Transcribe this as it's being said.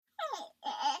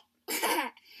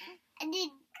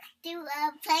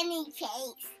a funny face.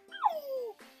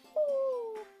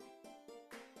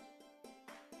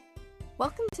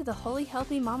 Welcome to the Holy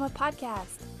Healthy Mama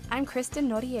podcast. I'm Kristen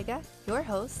Noriega, your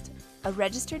host, a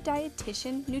registered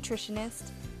dietitian,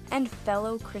 nutritionist, and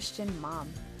fellow Christian mom.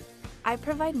 I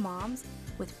provide moms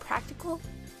with practical,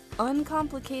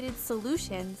 uncomplicated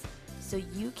solutions so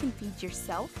you can feed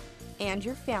yourself and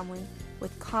your family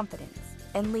with confidence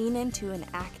and lean into an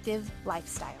active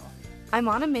lifestyle. I'm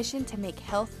on a mission to make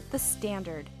health the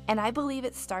standard, and I believe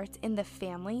it starts in the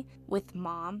family with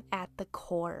mom at the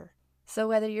core. So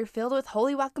whether you're filled with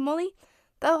holy guacamole,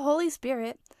 the Holy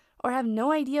Spirit, or have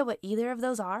no idea what either of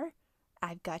those are,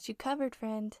 I've got you covered,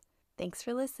 friend. Thanks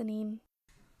for listening.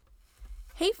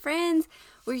 Hey friends,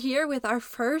 we're here with our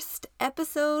first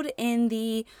episode in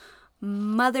the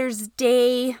Mother's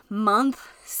Day month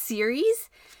series.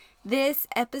 This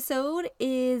episode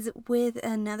is with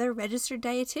another registered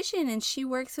dietitian, and she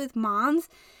works with moms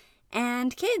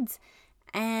and kids.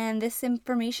 And this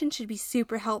information should be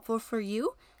super helpful for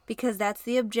you because that's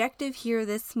the objective here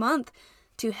this month,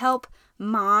 to help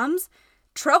moms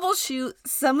troubleshoot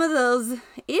some of those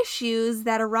issues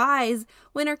that arise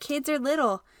when our kids are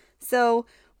little. So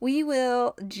we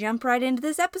will jump right into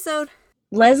this episode.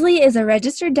 Leslie is a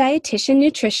registered dietitian,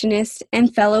 nutritionist,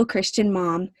 and fellow Christian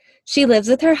mom. She lives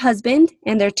with her husband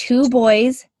and their two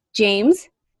boys, James,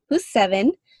 who's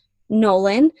 7,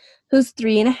 Nolan, who's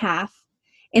 3.5,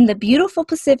 in the beautiful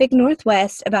Pacific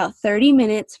Northwest, about 30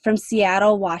 minutes from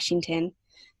Seattle, Washington.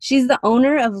 She's the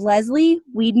owner of Leslie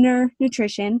Wiedner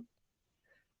Nutrition,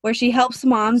 where she helps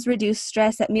moms reduce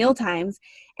stress at mealtimes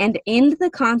and end the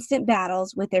constant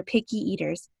battles with their picky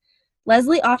eaters.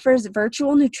 Leslie offers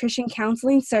virtual nutrition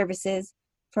counseling services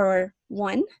for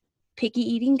 1, picky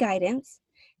eating guidance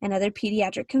and other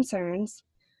pediatric concerns,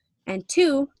 and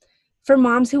 2, for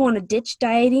moms who want to ditch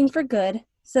dieting for good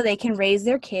so they can raise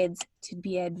their kids to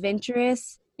be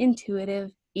adventurous,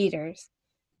 intuitive eaters.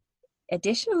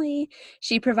 Additionally,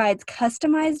 she provides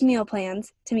customized meal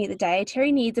plans to meet the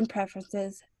dietary needs and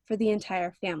preferences for the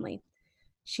entire family.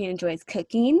 She enjoys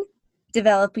cooking,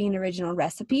 developing original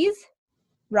recipes,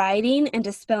 writing and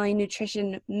dispelling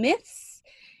nutrition myths.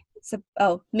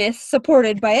 Myths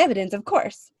supported by evidence, of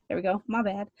course. There we go, my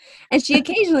bad. And she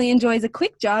occasionally enjoys a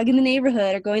quick jog in the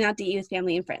neighborhood or going out to eat with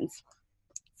family and friends.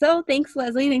 So thanks,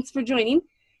 Leslie. Thanks for joining.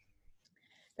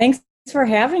 Thanks for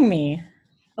having me.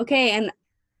 Okay, and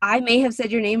I may have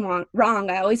said your name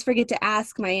wrong. I always forget to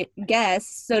ask my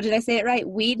guests. So did I say it right?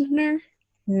 Wiedner?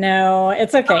 No,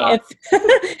 it's okay. Oh.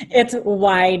 It's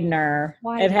Widener.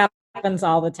 Widener. It happens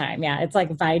all the time. Yeah, it's like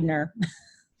Widener.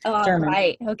 Oh, German.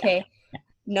 right. Okay. Yeah.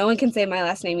 No one can say my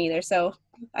last name either, so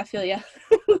I feel you.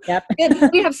 Yep.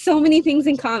 We have so many things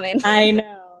in common. I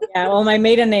know. Yeah, well, my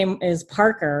maiden name is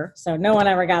Parker, so no one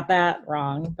ever got that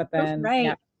wrong. But then, right.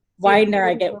 Yeah, Widener,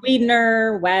 I get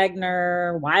Wiedner,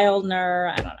 Wagner,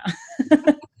 Wildner. I don't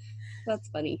know. That's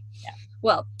funny. Yeah.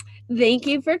 Well, thank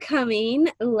you for coming,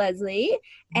 Leslie.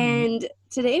 And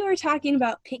today we're talking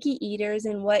about picky eaters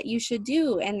and what you should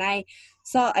do. And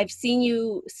I've seen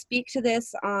you speak to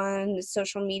this on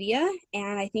social media,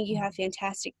 and I think you have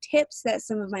fantastic tips that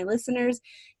some of my listeners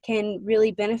can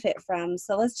really benefit from.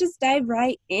 So let's just dive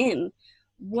right in.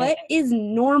 What is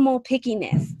normal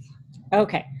pickiness?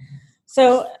 Okay.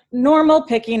 So normal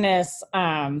pickiness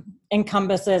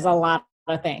encompasses a lot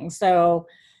of things. So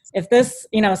if this,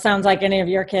 sounds like any of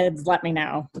your kids, let me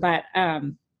know. But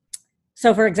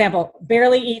so for example,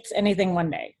 barely eats anything one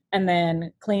day and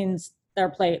then cleans their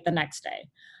plate the next day.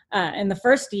 In the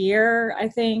first year, I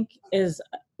think, is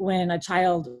when a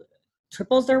child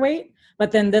triples their weight,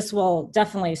 but then this will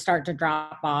definitely start to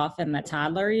drop off in the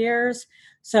toddler years.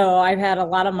 So I've had a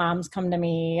lot of moms come to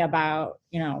me about,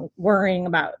 worrying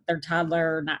about their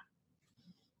toddler not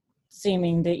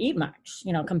seeming to eat much,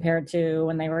 compared to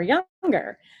when they were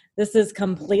younger. This is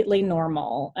completely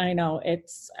normal. I know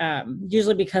it's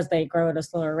usually because they grow at a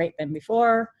slower rate than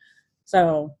before.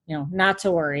 So, not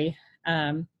to worry.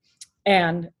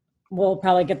 And we'll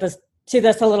probably get to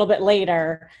this a little bit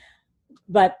later.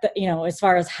 But, as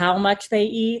far as how much they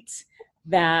eat,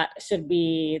 that should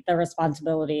be the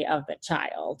responsibility of the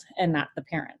child and not the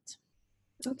parent.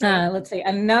 Okay. Let's see.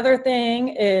 Another thing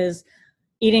is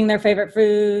eating their favorite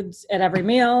foods at every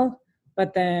meal,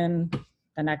 but then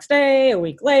the next day, a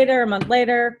week later, a month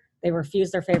later, they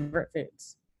refuse their favorite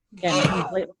foods. Again,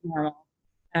 completely normal.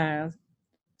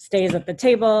 Stays at the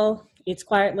table, eats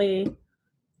quietly,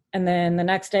 and then the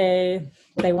next day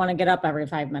they want to get up every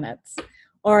 5 minutes.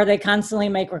 Or they constantly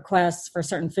make requests for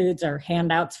certain foods or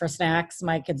handouts for snacks.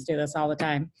 My kids do this all the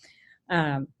time.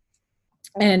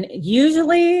 And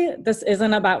usually this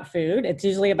isn't about food. It's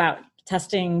usually about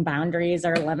testing boundaries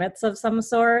or limits of some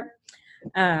sort.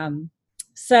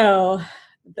 So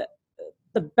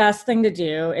the best thing to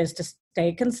do is to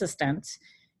stay consistent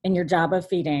in your job of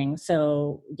feeding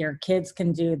so your kids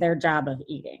can do their job of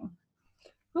eating.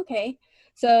 Okay.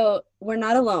 So we're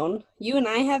not alone. You and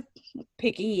I have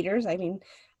picky eaters. I mean,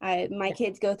 my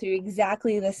kids go through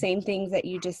exactly the same things that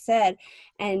you just said.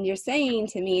 And you're saying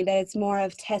to me that it's more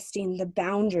of testing the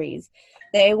boundaries.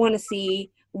 They want to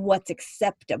see what's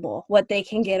acceptable, what they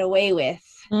can get away with.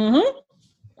 Mm-hmm.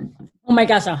 Oh my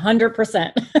gosh,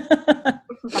 100%.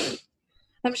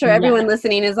 I'm sure everyone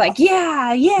listening is like,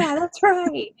 yeah, that's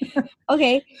right.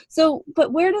 Okay. So,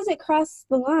 but where does it cross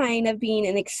the line of being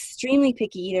an extremely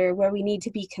picky eater where we need to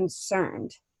be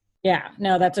concerned? Yeah,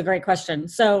 no, that's a great question.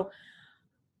 So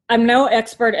I'm no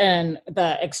expert in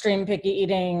the extreme picky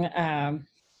eating,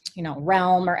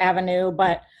 realm or avenue,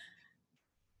 but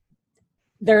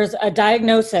there's a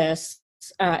diagnosis.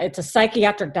 It's a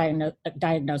psychiatric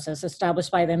diagnosis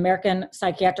established by the American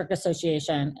Psychiatric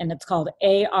Association, and it's called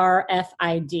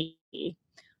ARFID,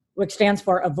 which stands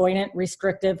for Avoidant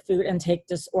Restrictive Food Intake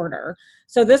Disorder.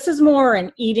 So this is more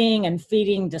an eating and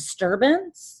feeding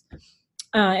disturbance.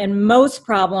 And most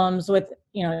problems with,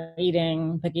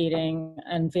 eating, picky eating,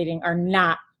 and feeding are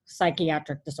not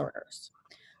psychiatric disorders.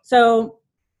 So,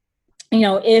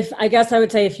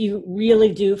 if you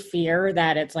really do fear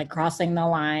that it's like crossing the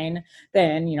line,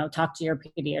 then, talk to your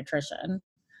pediatrician.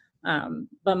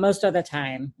 But most of the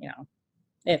time,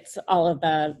 it's all of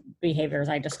the behaviors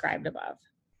I described above.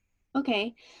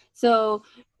 Okay. So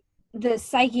the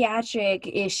psychiatric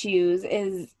issues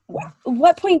is,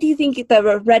 what point do you think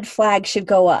the red flag should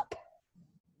go up?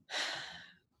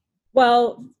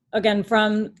 Well, again,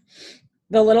 from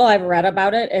the little I've read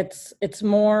about it, it's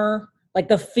more like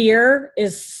the fear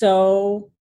is so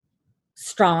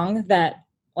strong that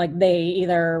like they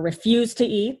either refuse to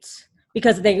eat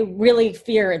because they really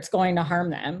fear it's going to harm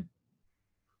them.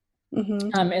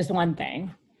 Mm-hmm. Is one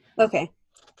thing. Okay.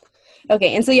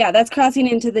 And so, that's crossing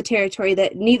into the territory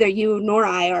that neither you nor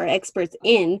I are experts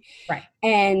in. Right.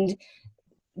 And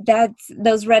that's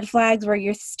those red flags where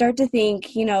you start to think,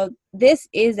 this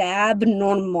is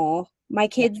abnormal. My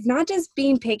kid's not just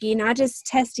being picky, not just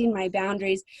testing my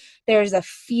boundaries. There's a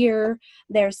fear.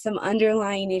 There's some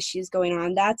underlying issues going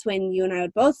on. That's when you and I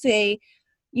would both say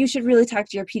you should really talk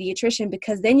to your pediatrician,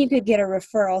 because then you could get a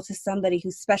referral to somebody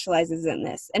who specializes in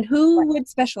this. And who would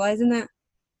specialize in that?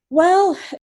 Well,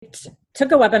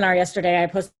 took a webinar yesterday. I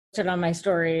posted on my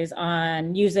stories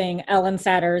on using Ellen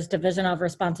Satter's division of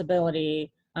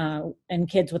responsibility in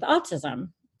kids with autism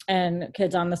and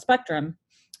kids on the spectrum.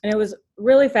 And it was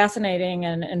really fascinating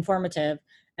and informative.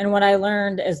 And what I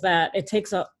learned is that it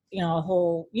takes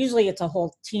usually it's a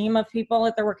whole team of people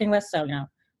that they're working with. So,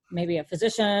 maybe a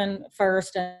physician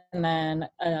first, and then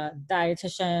a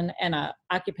dietitian and a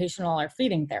occupational or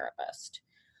feeding therapist.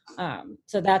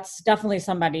 So that's definitely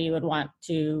somebody you would want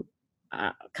to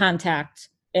contact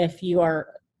if you are,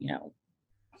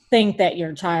 think that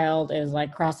your child is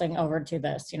like crossing over to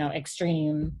this,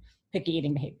 extreme picky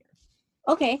eating behavior.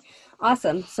 Okay,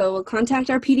 awesome. So we'll contact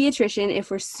our pediatrician if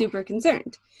we're super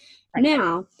concerned. Right.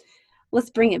 Now, let's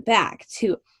bring it back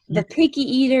to the picky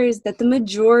eaters that the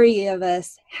majority of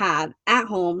us have at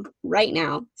home right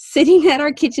now, sitting at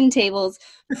our kitchen tables,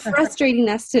 frustrating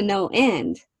us to no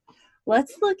end.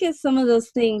 Let's look at some of those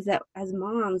things that as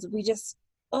moms,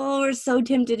 we're so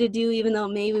tempted to do, even though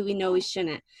maybe we know we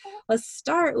shouldn't. Let's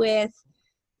start with,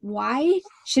 why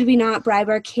should we not bribe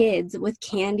our kids with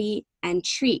candy and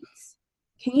treats?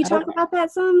 Can you talk about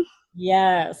that some?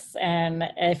 Yes. And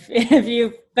if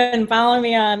you've been following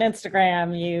me on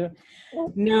Instagram, you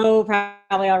know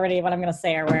probably already what I'm going to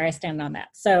say or where I stand on that.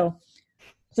 So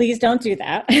please don't do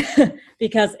that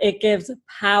because it gives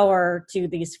power to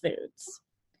these foods.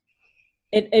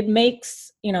 It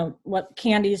makes, what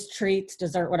candies, treats,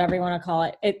 dessert, whatever you want to call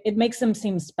it, it makes them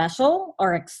seem special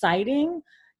or exciting.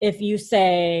 If you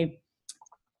say,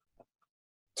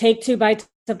 take 2 bites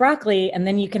of broccoli and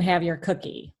then you can have your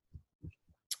cookie.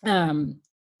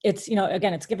 It's,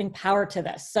 again, it's giving power to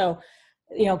this. So,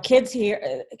 kids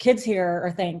here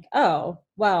or think, oh,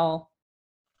 well,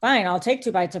 fine, I'll take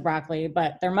 2 bites of broccoli,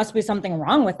 but there must be something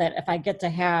wrong with it if I get to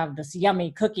have this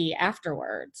yummy cookie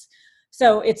afterwards.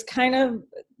 So it's kind of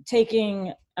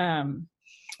taking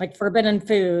like forbidden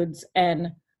foods and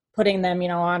putting them,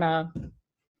 on a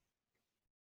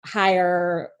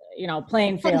higher,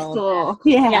 playing field. Pedestal.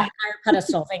 Yeah, higher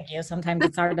pedestal. Thank you. Sometimes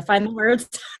it's hard to find the words.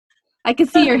 I can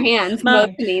see your hands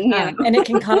motioning. And it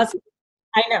can cause,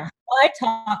 I know. Well, I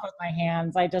talk with my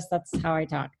hands. That's how I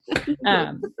talk.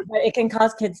 But it can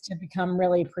cause kids to become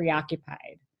really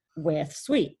preoccupied with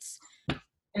sweets.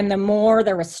 And the more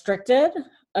they're restricted,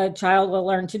 a child will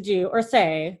learn to do or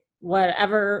say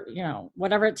whatever,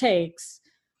 whatever it takes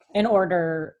in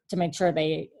order to make sure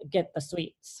they get the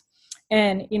sweets.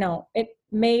 And, it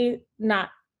may not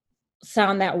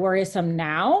sound that worrisome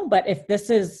now, but if this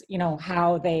is,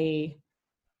 how they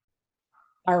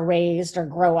are raised or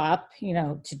grow up,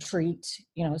 to treat,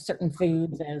 certain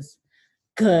foods as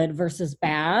good versus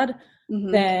bad,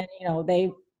 then,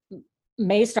 they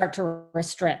may start to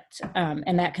restrict,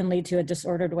 and that can lead to a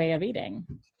disordered way of eating.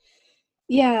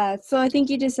 Yeah, so I think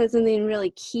you just said something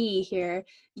really key here,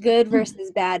 good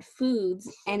versus bad foods.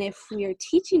 And if we are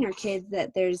teaching our kids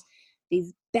that there's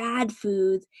these bad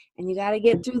foods and you got to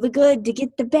get through the good to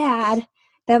get the bad,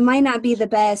 that might not be the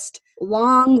best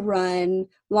long run,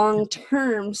 long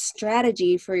term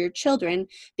strategy for your children,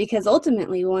 because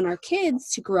ultimately we want our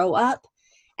kids to grow up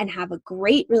and have a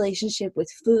great relationship with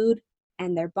food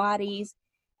and their bodies.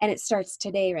 And it starts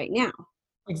today, right now.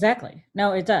 Exactly.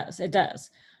 No, it does. It does.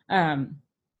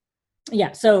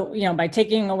 Yeah. So, by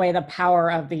taking away the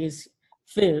power of these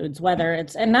foods, whether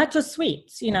it's, and not just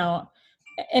sweets,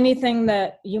 anything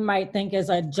that you might think is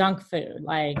a junk food,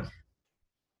 like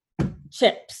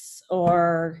chips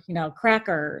or,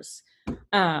 crackers.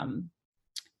 When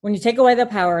you take away the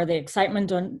power, the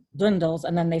excitement dwindles,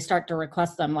 and then they start to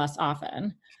request them less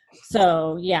often.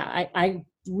 So yeah, I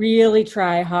really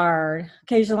try hard.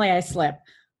 Occasionally I slip,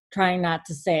 trying not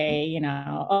to say,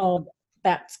 oh,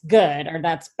 that's good or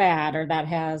that's bad or that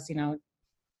has,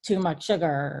 too much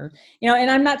sugar, and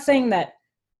I'm not saying that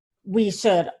we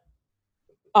should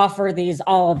offer these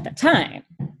all of the time.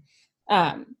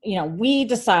 We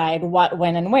decide what,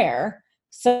 when, and where.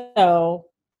 So,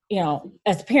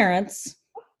 as parents,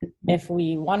 if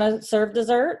we want to serve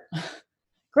dessert,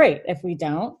 great. If we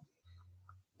don't,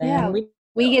 then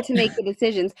we get to make the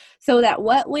decisions. So that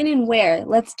what, when, and where,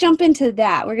 let's jump into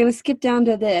that. We're going to skip down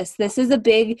to this. This is a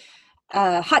big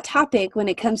hot topic when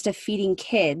it comes to feeding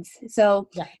kids. So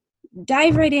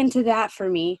dive right into that for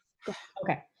me.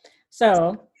 Okay.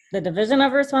 So the division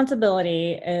of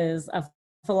responsibility is a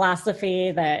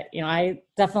philosophy that, I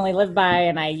definitely live by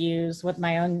and I use with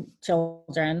my own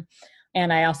children,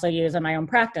 and I also use in my own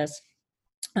practice.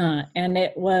 And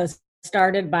it was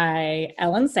started by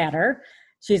Ellen Satter.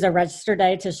 She's a registered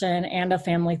dietitian and a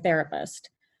family therapist.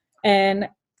 And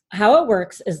how it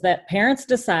works is that parents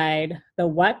decide the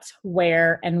what,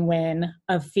 where, and when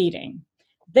of feeding.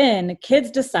 Then kids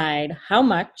decide how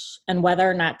much and whether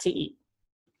or not to eat.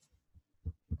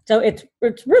 So it's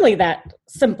really that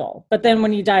simple. But then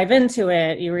when you dive into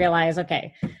it, you realize,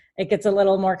 okay, it gets a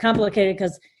little more complicated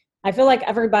because I feel like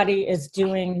everybody is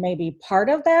doing maybe part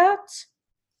of that,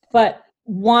 but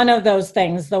one of those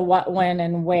things, the what, when,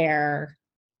 and where,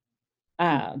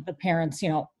 the parents,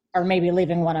 are maybe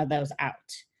leaving one of those out.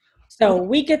 So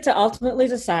we get to ultimately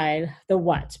decide the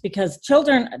what, because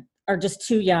children are just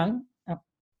too young. Oh,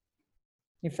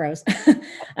 you froze.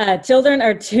 Children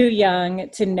are too young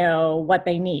to know what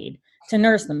they need to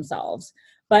nurse themselves.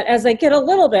 But as they get a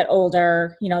little bit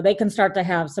older, they can start to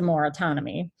have some more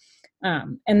autonomy.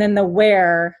 And then the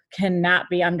where cannot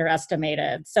be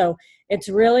underestimated. So it's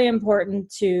really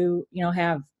important to,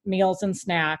 have meals and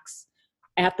snacks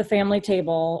at the family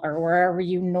table or wherever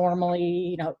you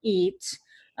normally, eat,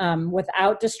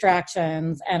 without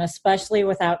distractions and especially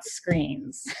without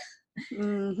screens.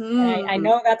 I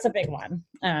know that's a big one.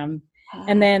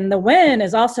 And then the when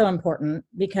is also important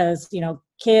because,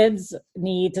 kids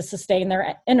need to sustain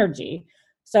their energy.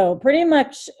 So pretty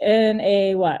much in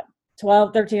a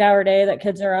 12, 13-hour day that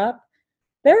kids are up,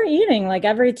 they're eating like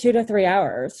every 2 to 3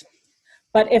 hours.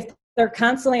 But if they're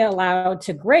constantly allowed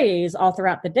to graze all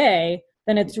throughout the day,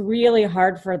 then it's really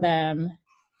hard for them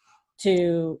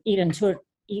to eat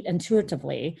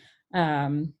intuitively.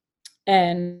 And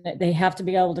they have to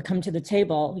be able to come to the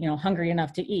table, hungry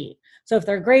enough to eat. So if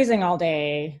they're grazing all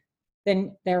day,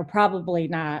 then they're probably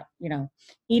not,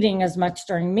 eating as much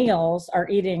during meals or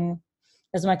eating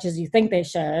as much as you think they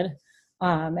should.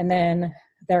 And then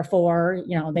therefore,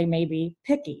 they may be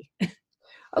picky.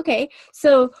 Okay.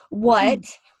 So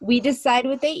we decide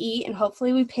what they eat, and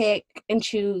hopefully we pick and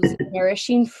choose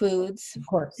nourishing foods. Of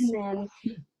course. And then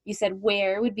you said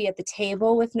where would be at the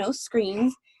table with no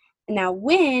screens. And now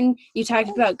when you talked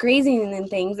about grazing and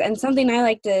things, and something I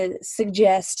like to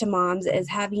suggest to moms is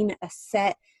having a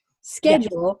set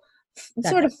schedule,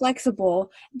 sort of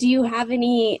flexible. Do you have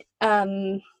any,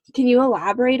 can you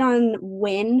elaborate on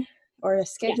when or a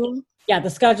schedule? Yeah, the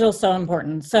schedule is so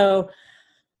important. So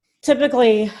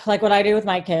typically, like what I do with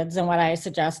my kids and what I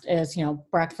suggest is,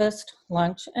 breakfast,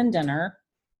 lunch, and dinner.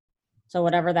 So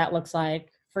whatever that looks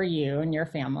like for you and your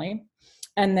family.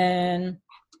 And then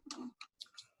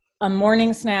a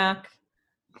morning snack,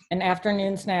 an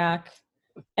afternoon snack,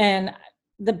 and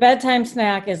the bedtime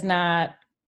snack is not,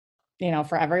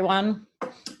 for everyone.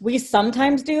 We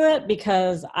sometimes do it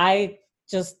because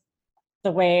the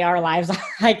way our lives are,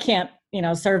 I can't,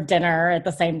 serve dinner at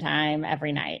the same time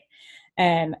every night,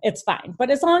 and it's fine. But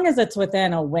as long as it's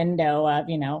within a window of,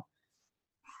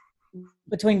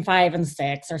 between 5 and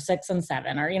 6 or 6 and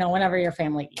 7, or, whenever your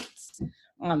family eats,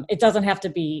 it doesn't have to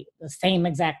be the same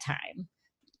exact time.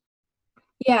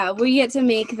 Yeah, we get to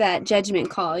make that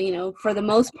judgment call. For the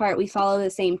most part, we follow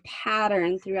the same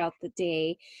pattern throughout the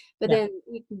day, but then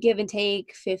you can give and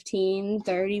take 15,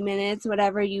 30 minutes,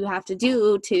 whatever you have to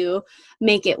do to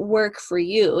make it work for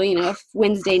you. If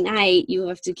Wednesday night you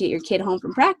have to get your kid home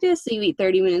from practice, so you eat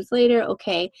 30 minutes later,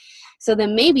 okay. So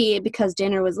then maybe because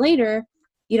dinner was later,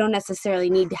 you don't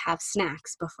necessarily need to have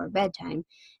snacks before bedtime.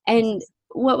 And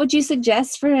what would you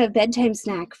suggest for a bedtime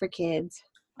snack for kids?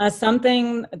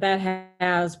 Something that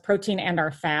has protein and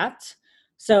or fat.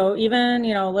 So even,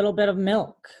 a little bit of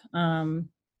milk,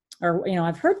 or,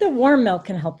 I've heard that warm milk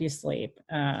can help you sleep.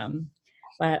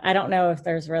 But I don't know if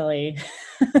there's really,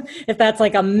 if that's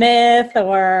like a myth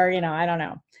or, I don't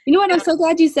know. You know what? I'm so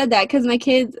glad you said that, because my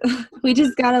kids, we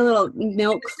just got a little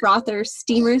milk frother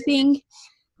steamer thing,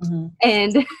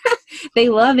 and they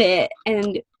love it.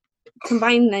 And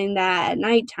combining that at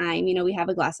nighttime, we have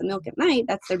a glass of milk at night,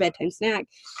 that's their bedtime snack.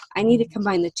 I need to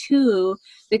combine the two,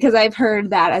 because I've heard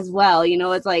that as well.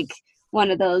 It's like one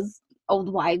of those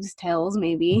old wives' tales,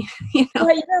 maybe.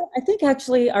 Well, I think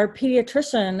actually our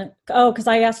pediatrician, because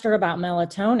I asked her about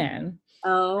melatonin.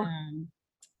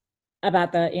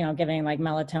 About the, giving like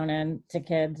melatonin to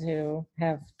kids who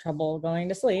have trouble going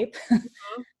to sleep.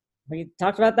 We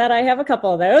talked about that. I have a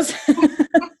couple of those.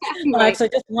 Well, actually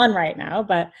just one right now,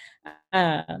 but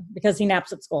because he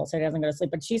naps at school, so he doesn't go to sleep.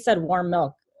 But she said warm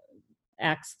milk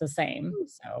acts the same.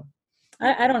 So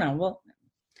I don't know.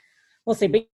 We'll see.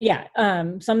 But yeah,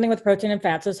 something with protein and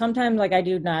fat. So sometimes like I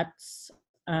do nuts.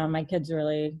 My kids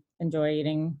really enjoy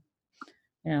eating,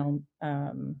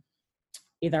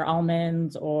 either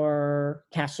almonds or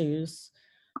cashews.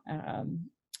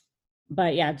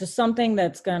 But yeah, just something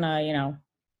that's gonna,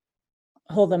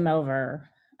 hold them over.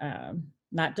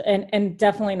 And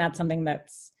definitely not something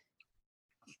that's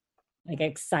like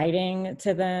exciting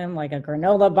to them, like a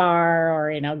granola bar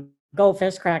or,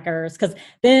 goldfish crackers. Cause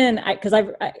then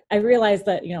I realized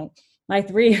that, my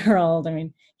 3-year-old, I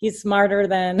mean, he's smarter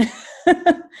than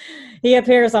he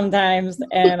appears sometimes.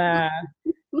 And,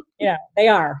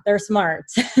 they're smart.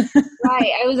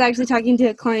 Right. I was actually talking to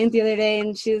a client the other day,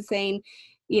 and she was saying,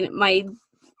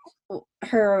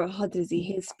 what is he?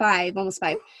 He's 5, almost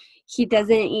 5. He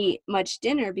doesn't eat much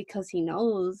dinner because he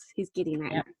knows he's getting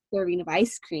that serving of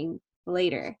ice cream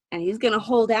later, and he's going to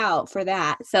hold out for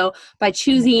that. So by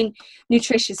choosing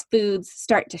nutritious foods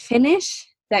start to finish,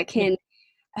 that can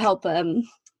help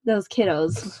those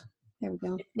kiddos. There we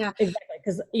go. Yeah, exactly.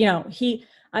 Because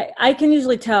I can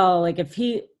usually tell, like, that's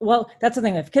the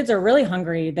thing. If kids are really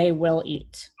hungry, they will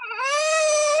eat.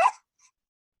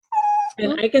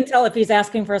 And I can tell if he's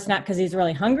asking for a snack because he's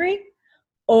really hungry,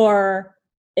 or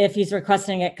if he's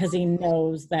requesting it because he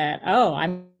knows that,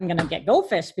 I'm going to get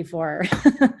goldfish before,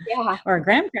 or a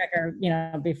graham cracker,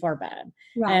 before bed.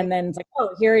 Right. And then it's like,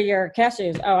 here are your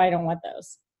cashews. I don't want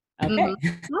those. Okay. Well,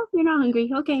 you're not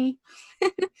hungry. Okay.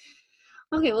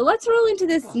 Okay. Well, let's roll into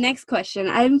this next question.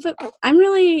 I'm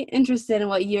really interested in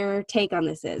what your take on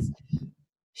this is.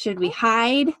 Should we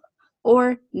hide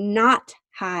or not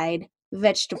hide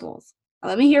vegetables?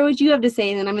 Let me hear what you have to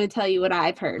say, and then I'm going to tell you what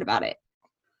I've heard about it.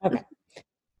 Okay.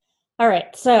 All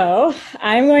right. So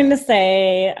I'm going to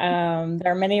say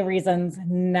there are many reasons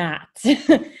not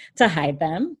to hide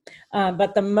them.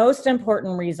 But the most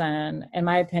important reason, in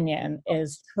my opinion,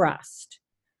 is trust.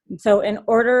 So in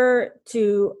order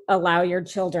to allow your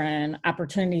children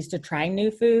opportunities to try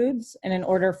new foods, and in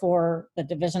order for the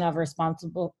division of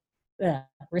responsibility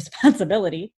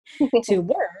to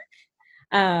work,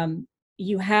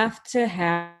 you have to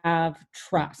have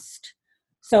trust.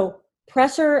 So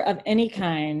pressure of any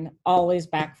kind always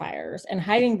backfires, and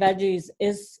hiding veggies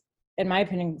is, in my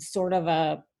opinion, sort of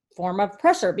a form of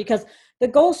pressure, because the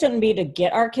goal shouldn't be to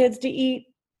get our kids to eat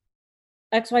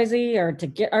XYZ or to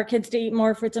get our kids to eat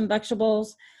more fruits and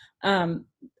vegetables.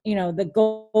 The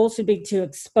goal should be to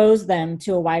expose them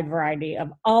to a wide variety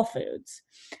of all foods.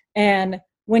 And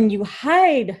when you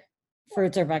hide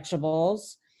fruits or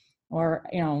vegetables, or,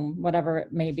 whatever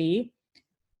it may be,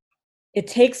 it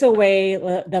takes away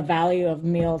the value of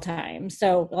mealtime.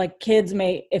 So like kids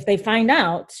may, if they find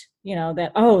out,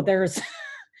 that, there's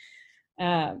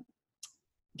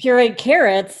pureed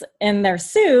carrots in their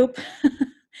soup,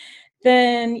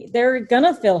 then they're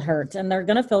gonna feel hurt and they're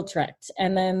gonna feel tricked,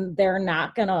 and then they're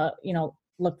not gonna,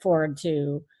 look forward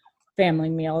to family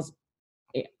meals,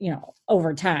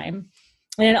 over time.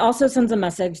 And it also sends a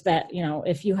message that,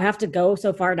 if you have to go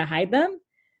so far to hide them,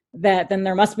 that then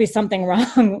there must be something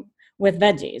wrong with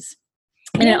veggies.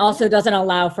 And it also doesn't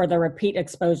allow for the repeat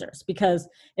exposures, because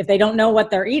if they don't know what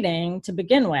they're eating to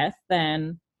begin with,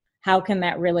 then how can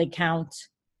that really count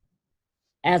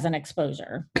as an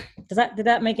exposure? Did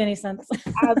that make any sense?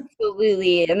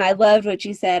 Absolutely. And I loved what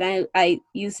you said.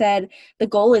 You said the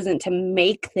goal isn't to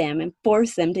make them and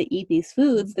force them to eat these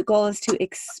foods. The goal is to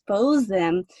expose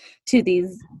them to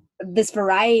this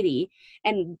variety,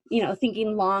 and,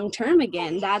 thinking long term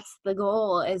again, that's the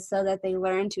goal, is so that they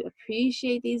learn to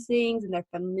appreciate these things and they're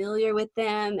familiar with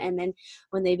them. And then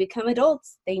when they become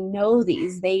adults, they know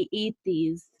these, they eat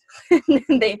these,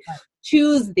 and they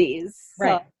choose these.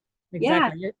 Right.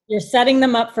 Exactly. Yeah. You're setting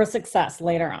them up for success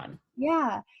later on.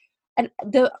 Yeah. And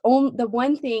the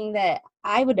one thing that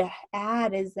I would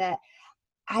add is that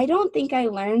I don't think I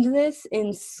learned this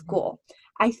in school.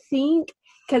 I think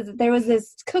because there was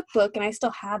this cookbook, and I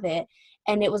still have it,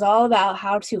 and it was all about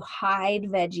how to hide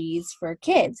veggies for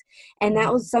kids. And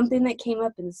that was something that came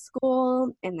up in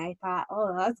school, and I thought,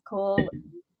 oh, that's cool.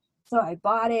 So I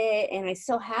bought it, and I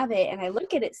still have it, and I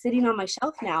look at it sitting on my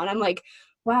shelf now, and I'm like,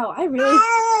 wow, I really...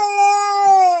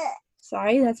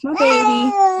 Sorry, that's my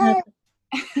baby.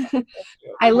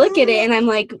 I look at it and I'm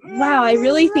like, wow, I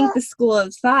really think the school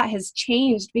of thought has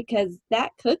changed, because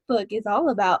that cookbook is all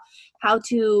about how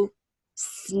to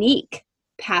sneak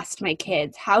past my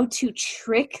kids, how to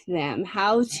trick them,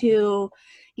 how to,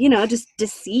 just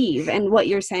deceive. And what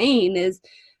you're saying is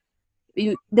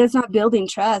that's not building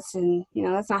trust, and,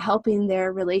 that's not helping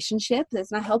their relationship.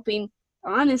 That's not helping,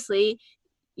 honestly,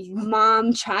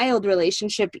 mom-child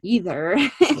relationship either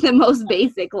at the most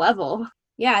basic level.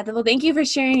 Yeah, well, thank you for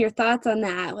sharing your thoughts on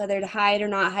that, whether to hide or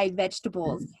not hide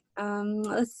vegetables.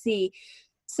 Let's see.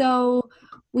 So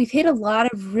we've hit a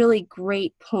lot of really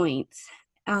great points.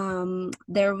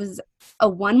 There was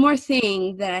one more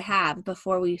thing that I have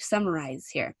before we summarize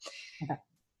here. Okay.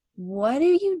 What do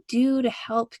you do to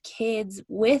help kids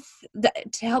to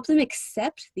help them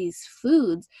accept these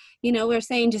foods? We're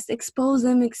saying just expose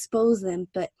them,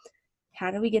 but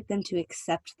how do we get them to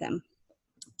accept them?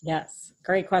 Yes,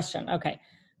 great question. Okay.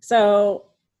 So,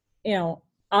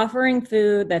 offering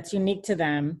food that's unique to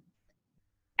them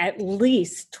at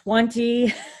least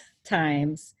 20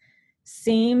 times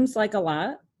seems like a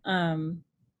lot,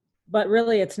 but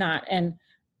really it's not. And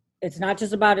it's not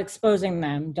just about exposing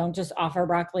them. Don't just offer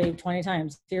broccoli 20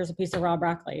 times. Here's a piece of raw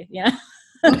broccoli.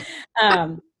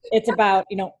 It's about,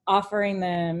 offering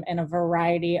them in a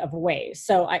variety of ways.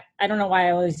 So I don't know why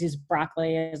I always use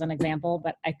broccoli as an example,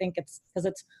 but I think it's because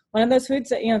it's one of those foods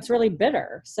that, it's really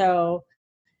bitter. So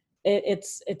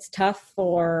it's tough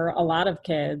for a lot of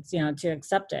kids, to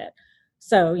accept it.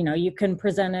 So, you can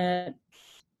present it,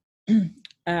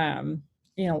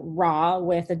 raw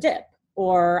with a dip.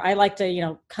 Or I like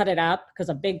to, cut it up, because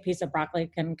a big piece of broccoli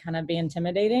can kind of be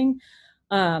intimidating.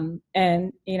 And,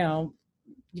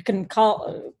 you can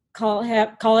call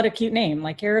it a cute name.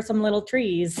 Like, here are some little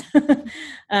trees,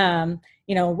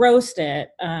 roast it,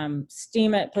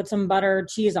 steam it, put some butter,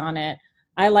 cheese on it.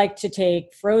 I like to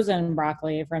take frozen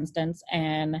broccoli, for instance,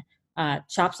 and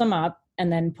chop some up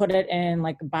and then put it in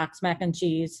like a box mac and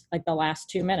cheese, like the last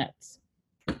 2 minutes.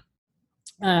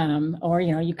 Or,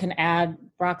 you can add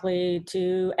broccoli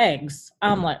to eggs,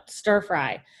 omelet, stir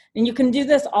fry. And you can do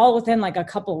this all within like a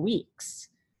couple weeks.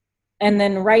 And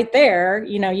then right there,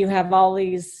 you have all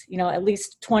these, at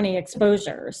least 20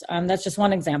 exposures. That's just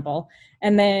one example.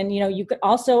 And then, you could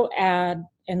also add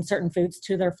in certain foods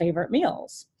to their favorite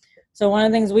meals. So one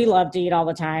of the things we love to eat all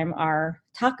the time are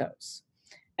tacos.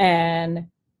 And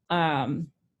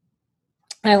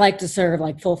I like to serve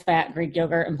like full fat Greek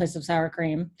yogurt in place of sour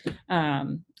cream.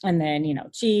 And then,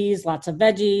 cheese, lots of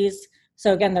veggies.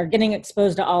 So again, they're getting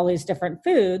exposed to all these different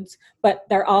foods, but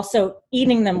they're also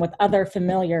eating them with other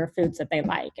familiar foods that they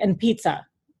like, and pizza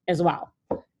as well.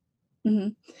 Mm-hmm.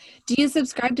 Do you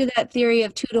subscribe to that theory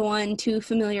of 2-to-1, 2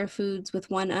 familiar foods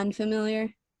with 1 unfamiliar?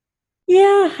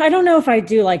 Yeah, I don't know if I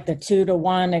do like the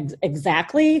 2-to-1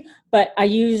 exactly, but I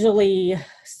usually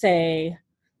say,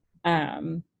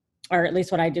 or at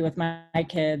least what I do with my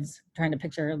kids, trying to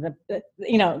picture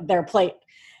their plate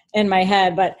in my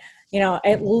head, but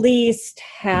at least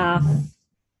half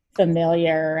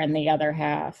familiar and the other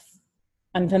half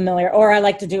unfamiliar. Or I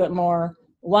like to do it more,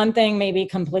 one thing maybe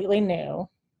completely new,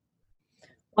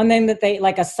 one thing that they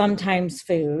like, a sometimes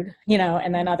food,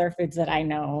 and then other foods that I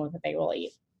know that they will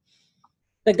eat.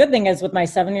 The good thing is with my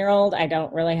 7-year-old, I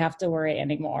don't really have to worry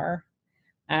anymore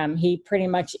He pretty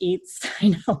much eats,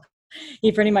 I know,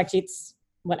 he pretty much eats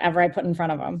whatever I put in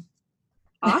front of him.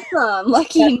 Awesome.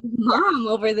 Lucky mom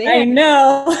over there. I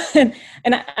know.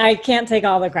 And I can't take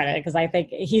all the credit because I think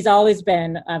he's always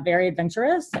been very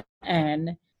adventurous,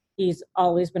 and he's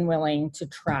always been willing to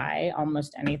try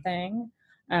almost anything.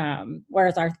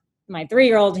 Whereas my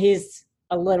 3-year-old, he's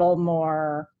a little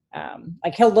more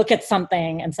like, he'll look at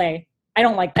something and say, I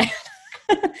don't like that.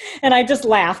 And I just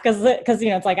laugh because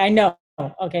it's like, I know,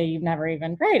 okay, you've never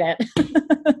even tried it.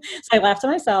 So I laugh to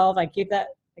myself. I keep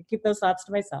those thoughts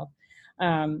to myself.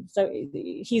 So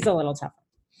he's a little tougher.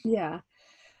 Yeah.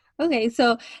 Okay.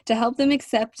 So to help them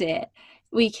accept it,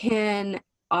 we can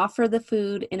offer the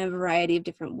food in a variety of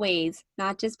different ways,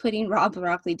 not just putting raw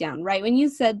broccoli down. Right. When you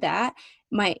said that,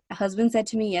 my husband said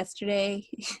to me yesterday,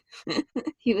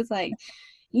 he was like,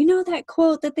 you know that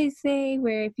quote that they say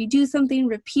where if you do something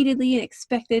repeatedly and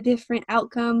expect a different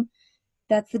outcome,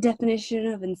 that's the definition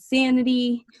of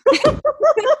insanity.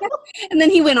 And then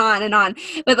he went on and on.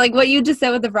 But like what you just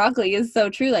said with the broccoli is so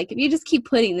true. Like if you just keep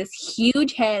putting this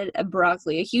huge head of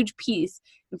broccoli, a huge piece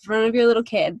in front of your little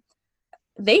kid,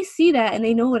 they see that and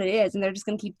they know what it is, and they're just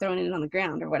going to keep throwing it on the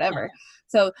ground or whatever.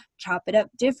 So chop it up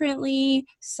differently,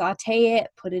 saute it,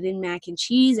 put it in mac and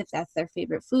cheese if that's their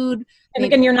favorite food. And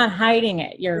again, you're not hiding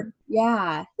it.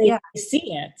 They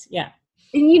see it. Yeah.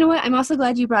 And you know what? I'm also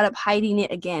glad you brought up hiding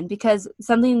it again, because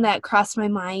something that crossed my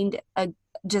mind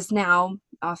just now,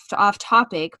 off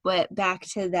topic, but back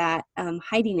to that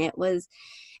hiding it, was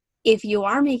if you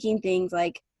are making things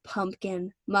like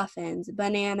pumpkin muffins,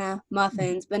 banana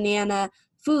muffins, banana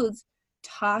foods,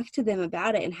 talk to them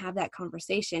about it and have that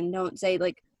conversation. Don't say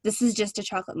like, this is just a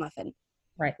chocolate muffin.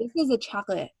 Right. This is a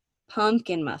chocolate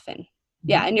pumpkin muffin.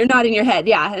 Yeah. And you're nodding your head.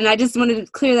 Yeah. And I just wanted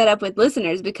to clear that up with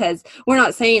listeners, because we're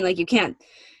not saying like you can't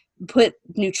put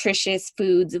nutritious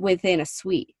foods within a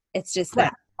sweet. It's just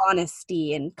that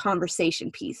honesty and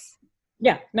conversation piece.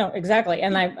 Yeah, no, exactly.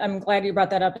 And I'm glad you brought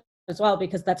that up as well,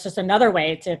 because that's just another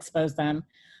way to expose them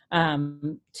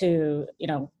to,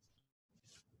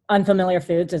 unfamiliar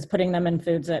foods, is putting them in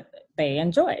foods that they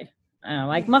enjoy,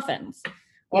 like muffins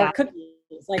or cookies.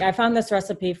 Like I found this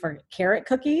recipe for carrot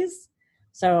cookies,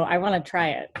 so I want to try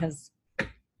it because it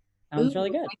sounds really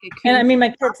good. And I mean, my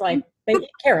kids they eat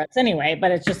carrots anyway, but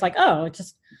it's just like,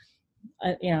 carrots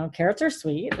are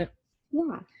sweet.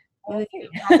 Yeah. And you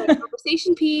have a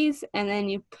conversation piece, and then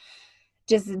you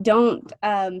just don't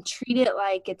treat it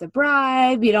like it's a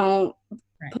bribe. You don't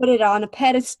put it on a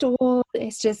pedestal.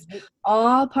 It's just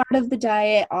all part of the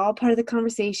diet, all part of the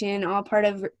conversation, all part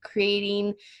of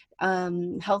creating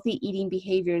healthy eating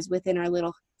behaviors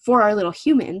for our little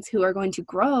humans who are going to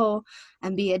grow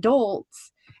and be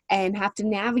adults and have to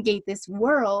navigate this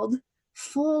world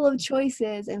full of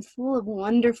choices and full of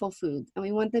wonderful foods. And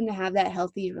we want them to have that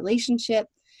healthy relationship,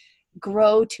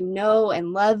 grow to know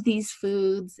and love these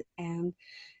foods. And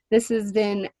this has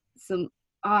been some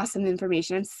awesome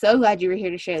information. I'm so glad you were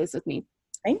here to share this with me.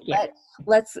 Thank you. But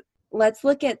let's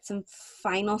look at some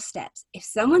final steps. If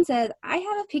someone says, I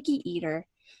have a picky eater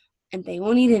and they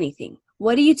won't eat anything,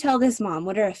 what do you tell this mom?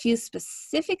 What are a few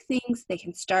specific things they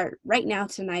can start right now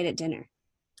tonight at dinner?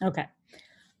 Okay.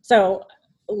 So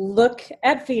look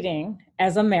at feeding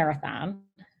as a marathon,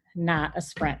 not a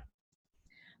sprint.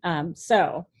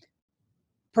 So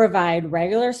provide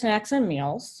regular snacks and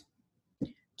meals.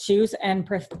 Choose and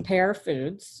prepare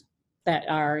foods that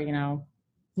are,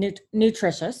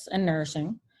 nutritious and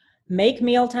nourishing. Make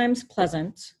meal times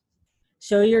pleasant.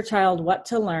 Show your child what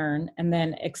to learn, and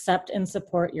then accept and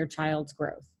support your child's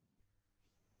growth.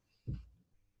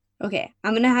 Okay,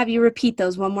 I'm going to have you repeat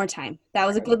those one more time. That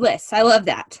was a good list. I love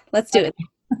that. Let's do it.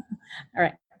 All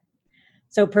right.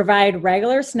 So provide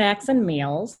regular snacks and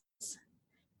meals.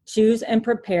 Choose and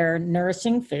prepare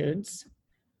nourishing foods.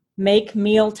 Make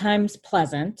meal times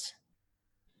pleasant.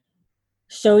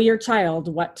 Show your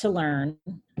child what to learn.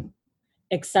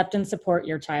 Accept and support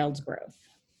your child's growth.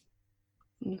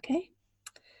 Okay.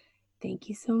 Thank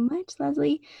you so much,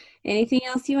 Leslie. Anything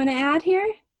else you want to add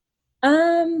here?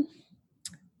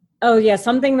 Oh yeah,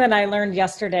 something that I learned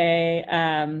yesterday,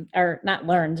 or not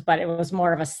learned, but it was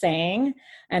more of a saying,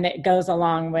 and it goes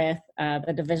along with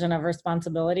the division of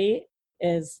responsibility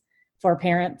is for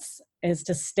parents is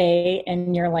to stay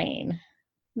in your lane.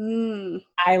 So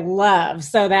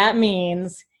that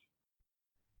means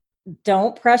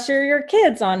don't pressure your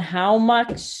kids on how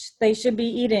much they should be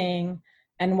eating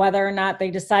and whether or not they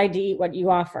decide to eat what you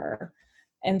offer.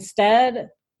 Instead,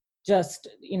 just,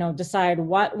 decide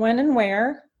what, when, and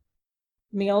where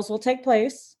meals will take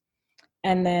place,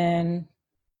 and then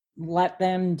let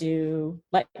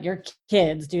your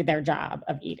kids do their job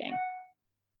of eating.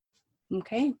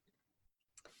 Okay.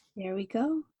 There we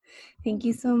go. Thank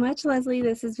you so much, Leslie.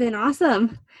 This has been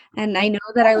awesome. And I know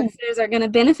that our listeners are going to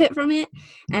benefit from it,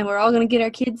 and we're all going to get our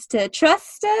kids to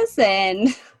trust us,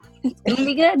 and it's going to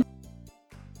be good.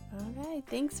 All right.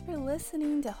 Thanks for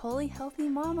listening to Holy Healthy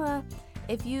Mama.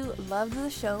 If you loved the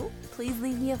show, please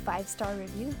leave me a 5-star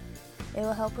review. It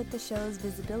will help with the show's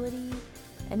visibility,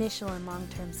 initial and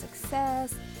long-term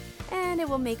success, and it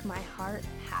will make my heart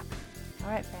happy. All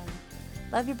right, friends.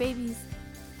 Love your babies,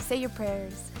 say your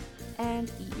prayers,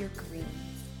 and eat your green.